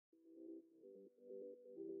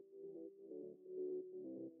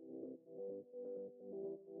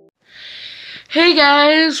Hey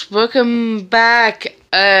guys, welcome back.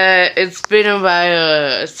 It's been a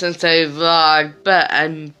while since I vlogged, but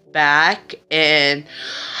I'm back and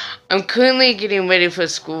I'm currently getting ready for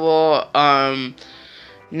school. Now,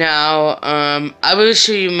 I will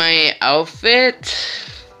show you my outfit.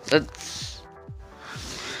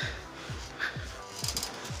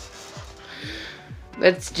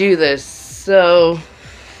 Let's do this. So,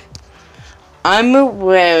 I'm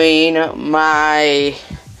wearing my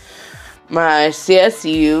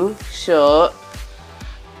CSU shirt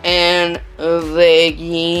and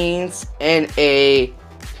leggings and a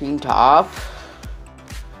pink top,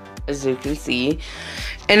 as you can see.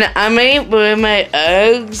 And I might wear my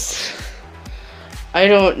Uggs. I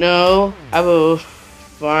don't know. I will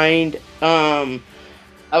find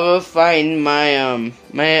my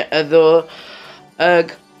my other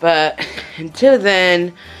Ugg. But until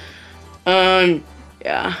then,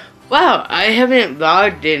 yeah. Wow, I haven't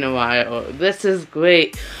vlogged in a while. This is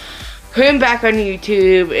great. Coming back on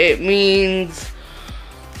YouTube, it means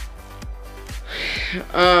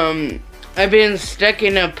I've been stuck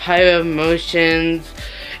in a pile of emotions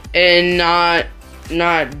and not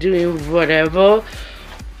doing whatever.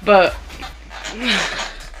 But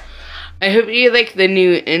I hope you like the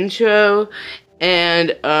new intro,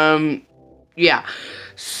 and yeah.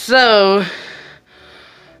 So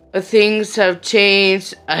things have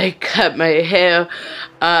changed. I cut my hair.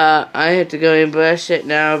 I have to go and brush it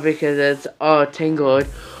now because it's all tangled.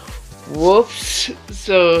 Whoops.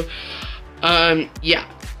 So, yeah.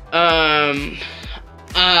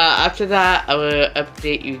 After that, I will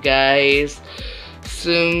update you guys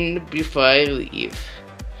soon before I leave.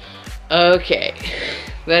 Okay.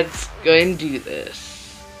 Let's go and do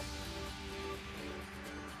this.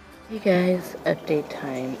 Hey guys, update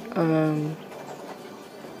time.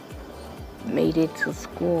 Made it to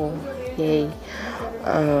school, yay.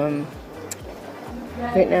 Right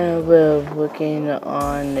now we're working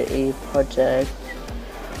on a project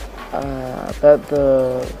about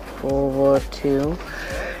the World War II,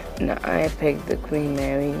 and I picked the Queen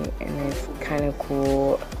Mary, and it's kind of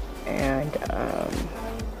cool. And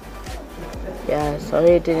yeah,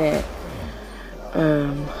 sorry I didn't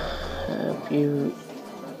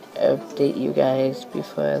update you guys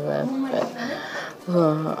before I left, but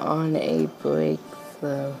on a break,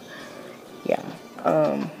 so yeah.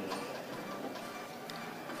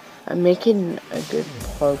 I'm making a good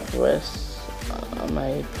progress on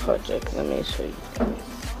my project. Let me show you guys.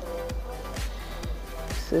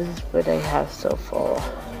 This is what I have so far,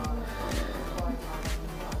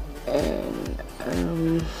 and let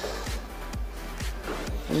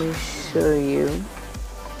me show you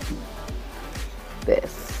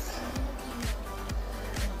this.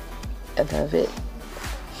 I love it.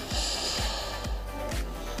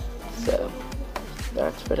 So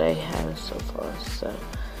that's what I have so far. So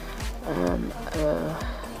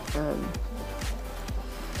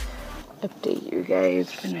update you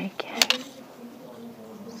guys when I can.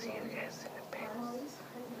 See you guys in a bit.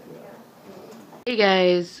 Hey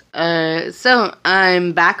guys, so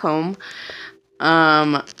I'm back home.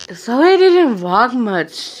 So I didn't vlog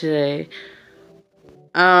much today.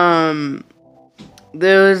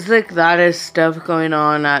 There was like a lot of stuff going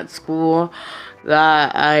on at school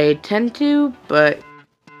that I tend to, but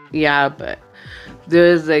yeah, but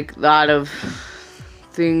there's like a lot of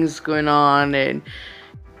things going on and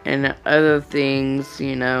other things,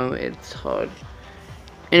 you know, it's hard.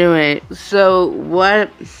 Anyway, so what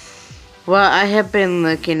I have been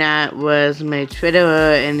looking at was my Twitter,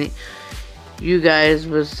 and you guys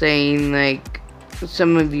were saying, like,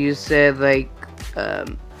 some of you said, like,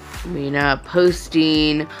 we're not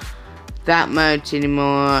posting that much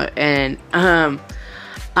anymore, and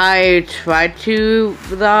I tried to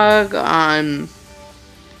vlog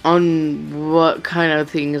on what kind of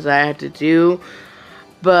things I had to do,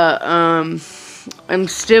 but I'm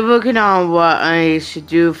still working on what I should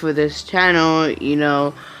do for this channel. You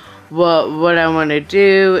know, what I want to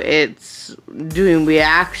do. It's doing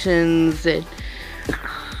reactions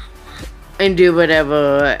and do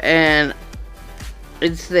whatever, and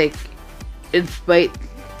it's like, it's right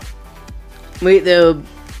there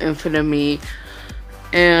in front of me,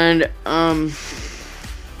 and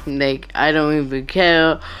like, I don't even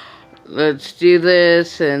care. Let's do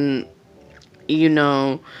this, and you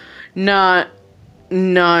know, not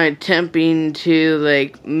attempting to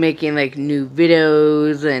like making like new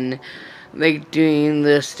videos and like doing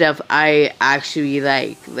the stuff I actually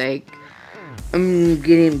like I'm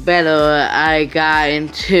getting better. I got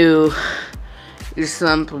into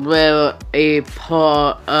slump where a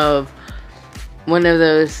part of one of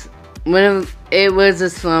it was a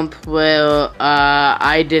slump where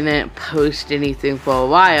I didn't post anything for a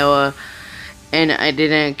while, and I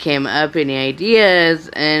didn't came up any ideas.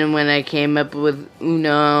 And when I came up with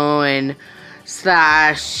Uno and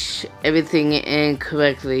slash everything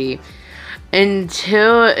incorrectly,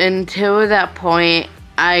 until that point,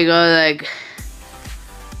 I go like,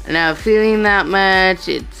 not feeling that much.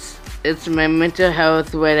 It's my mental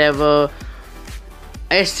health, whatever.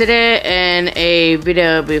 I said it in a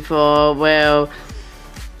video before where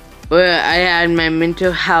I had my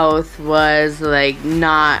mental health was like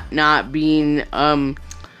not being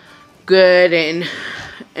good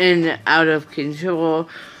and out of control.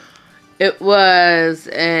 It was,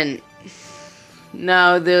 and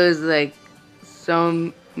now there's like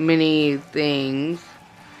so many things.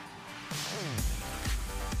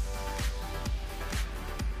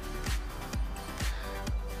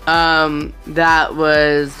 That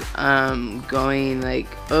was going like,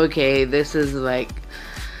 okay, this is like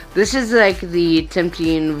the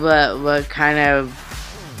tempting what kind of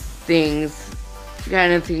things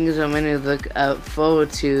I'm gonna look up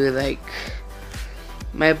forward to. Like,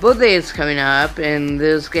 my birthday is coming up and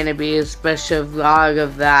there's gonna be a special vlog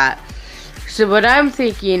of that. So what I'm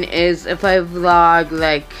thinking is, if I vlog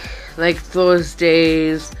like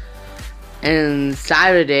Thursdays and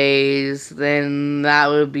Saturdays, then that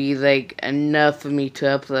would be like enough for me to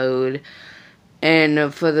upload.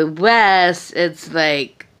 And for the rest, it's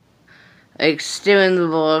like still in the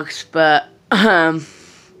works, but I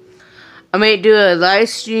might do a live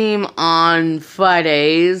stream on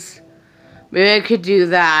Fridays. Maybe I could do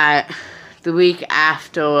that the week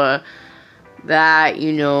after that,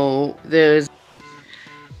 you know. There's,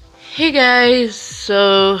 hey guys,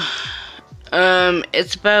 so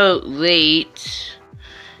it's about late.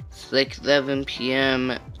 It's like 11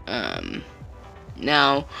 p.m.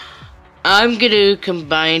 Now I'm gonna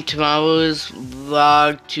combine tomorrow's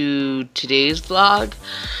vlog to today's vlog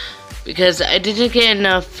because I didn't get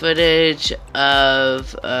enough footage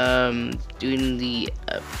of doing the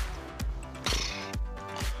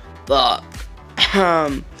vlog.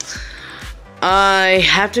 I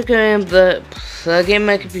have to go and plug in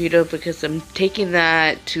my computer because I'm taking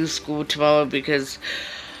that to school tomorrow because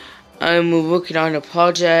I'm working on a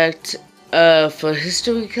project for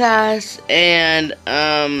history class, and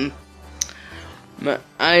I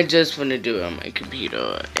just want to do it on my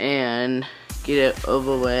computer and get it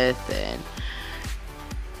over with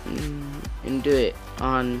and do it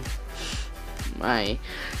on my,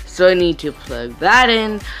 so I need to plug that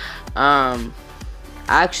in.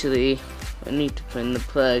 Actually, I need to put in the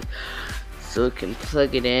plug so I can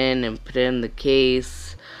plug it in and put it in the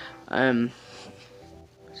case,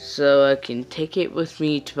 so I can take it with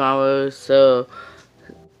me tomorrow. So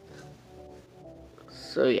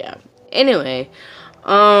yeah. Anyway,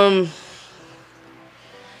 I've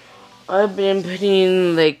been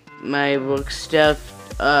putting like my work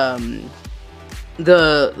stuff, the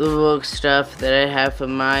work stuff that I have for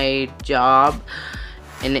my job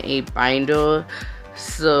in a binder.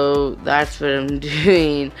 So that's what I'm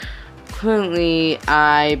doing. Currently,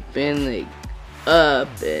 I've been like up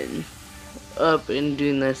and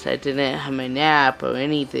doing this. I didn't have my nap or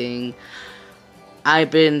anything.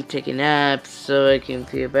 I've been taking naps so I can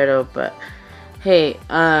feel better, but hey,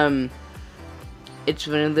 it's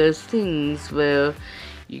one of those things where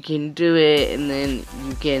you can do it and then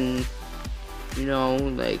you can, you know,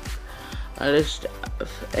 like other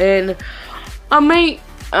stuff. And I might,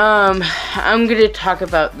 I'm gonna talk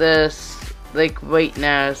about this like right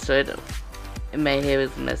now, so I don't, and my hair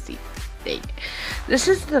is messy. Dang. This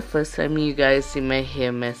is the first time you guys see my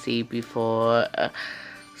hair messy before.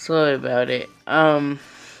 Sorry about it.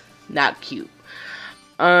 Not cute.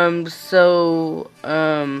 I'm gonna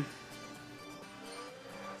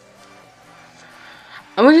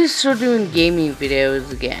start doing gaming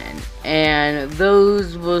videos again, and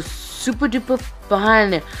those were super duper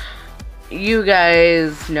fun. You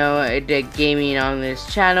guys know I did gaming on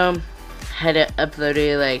this channel. Had it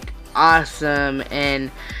uploaded like awesome and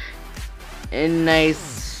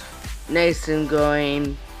nice and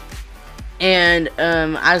going. And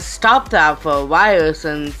I stopped that for a while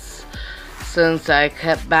since I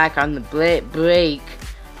cut back on the break.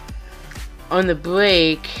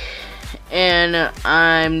 And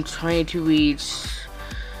I'm trying to reach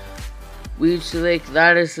like a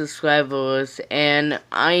lot of subscribers, and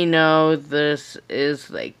I know this is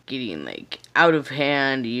like getting like out of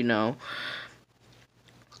hand, you know.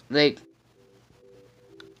 Like,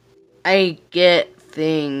 I get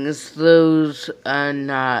things, those are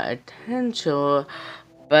not intentional,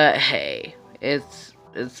 but hey, it's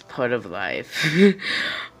part of life.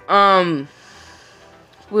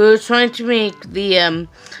 we're trying to make the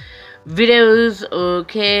videos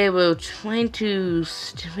okay. We're trying to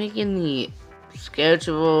making the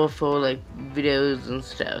schedule for like videos and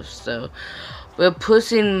stuff. So we're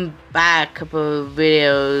pushing back a couple of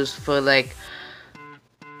videos for like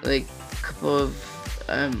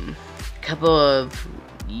couple of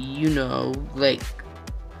you know like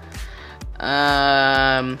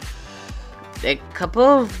a couple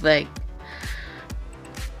of like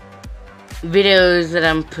videos that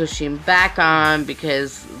I'm pushing back on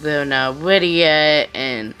because they're not ready yet,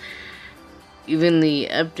 and even the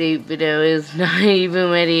update video is not even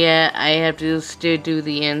ready yet. I have to still do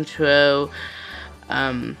the intro.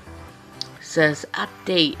 Says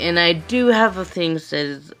update, and I do have a thing that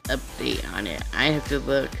says update on it. I have to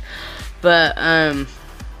look, but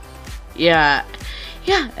yeah,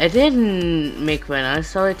 I didn't make one. I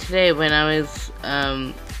saw it today when I was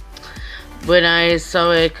when I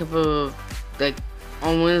saw it a couple of like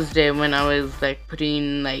on Wednesday when I was like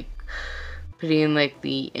putting like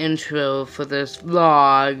the intro for this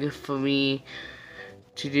vlog for me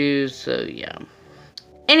to do. So yeah.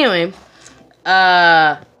 Anyway,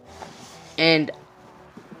 and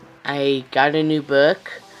I got a new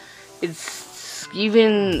book. It's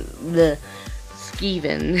Stephen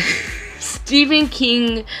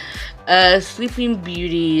King, Sleeping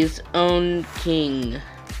Beauty's Own King.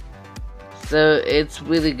 So it's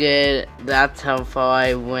really good. That's how far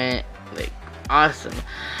I went. Like, awesome.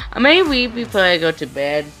 I may read before I go to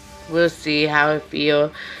bed. We'll see how I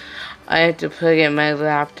feel. I have to plug in my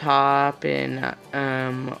laptop and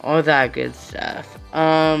all that good stuff.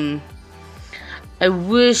 I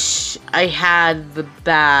wish I had the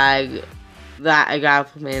bag that I got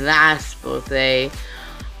for my last birthday,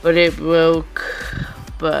 but it broke.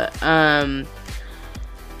 But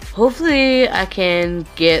hopefully I can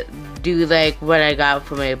do like what I got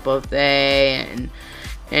for my birthday,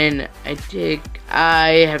 and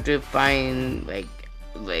I have to find like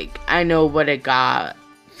I know what I got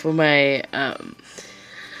for my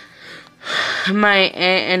my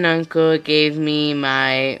aunt and uncle gave me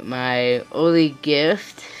my early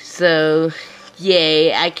gift. So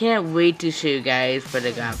yay, I can't wait to show you guys what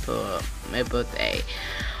I got for my birthday.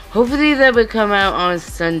 Hopefully that will come out on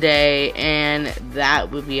Sunday, and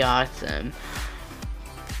that would be awesome.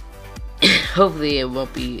 Hopefully it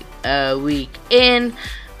won't be a week in,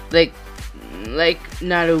 like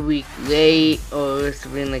not a week late or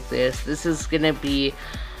something like this. This is gonna be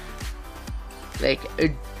like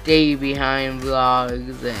a day behind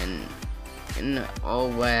vlogs and all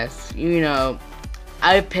West. You know,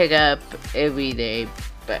 I pick up every day,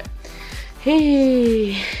 but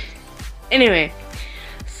hey. Anyway,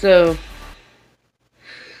 so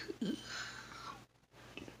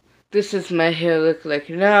this is my hair look like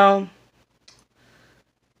now.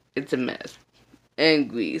 It's a mess and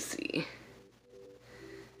greasy.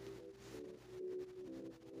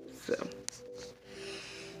 So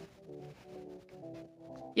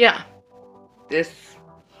yeah, this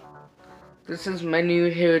is my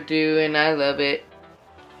new hairdo and I love it.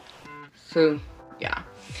 So yeah.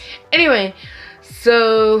 Anyway,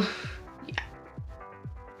 so yeah.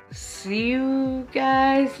 See you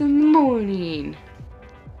guys in the morning.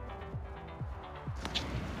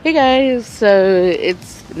 Hey guys, so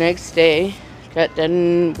it's the next day. Got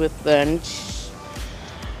done with lunch,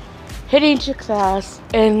 heading to class,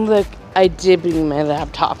 and look, I did bring my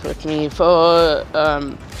laptop with me for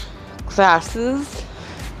classes,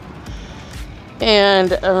 and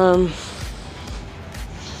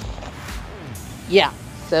yeah,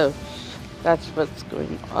 so that's what's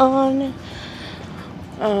going on.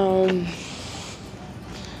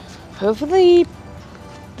 Hopefully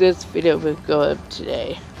this video will go up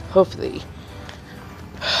today. Hopefully.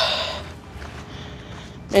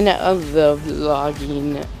 And I love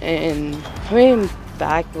vlogging, and coming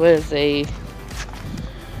back was a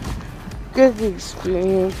good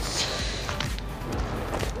experience.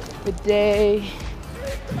 The day,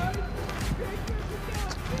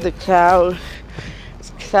 the cloud,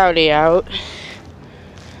 it's cloudy out,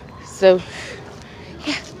 so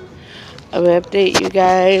yeah, I will update you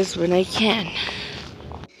guys when I can.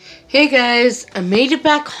 Hey guys, I made it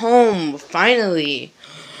back home, finally.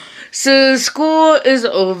 So school is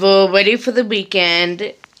over, ready for the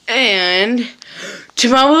weekend, and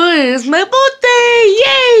tomorrow is my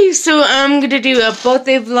birthday! Yay! So I'm gonna do a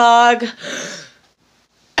birthday vlog.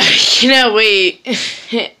 I cannot wait.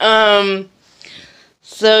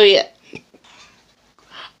 So yeah.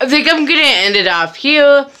 I think I'm gonna end it off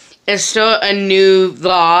here and start a new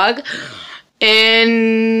vlog.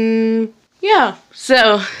 And yeah,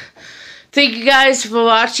 so thank you guys for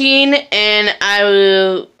watching, and I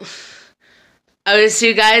will I will see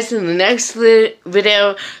you guys in the next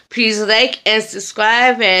video. Please like and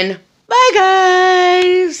subscribe, and bye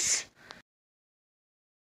guys!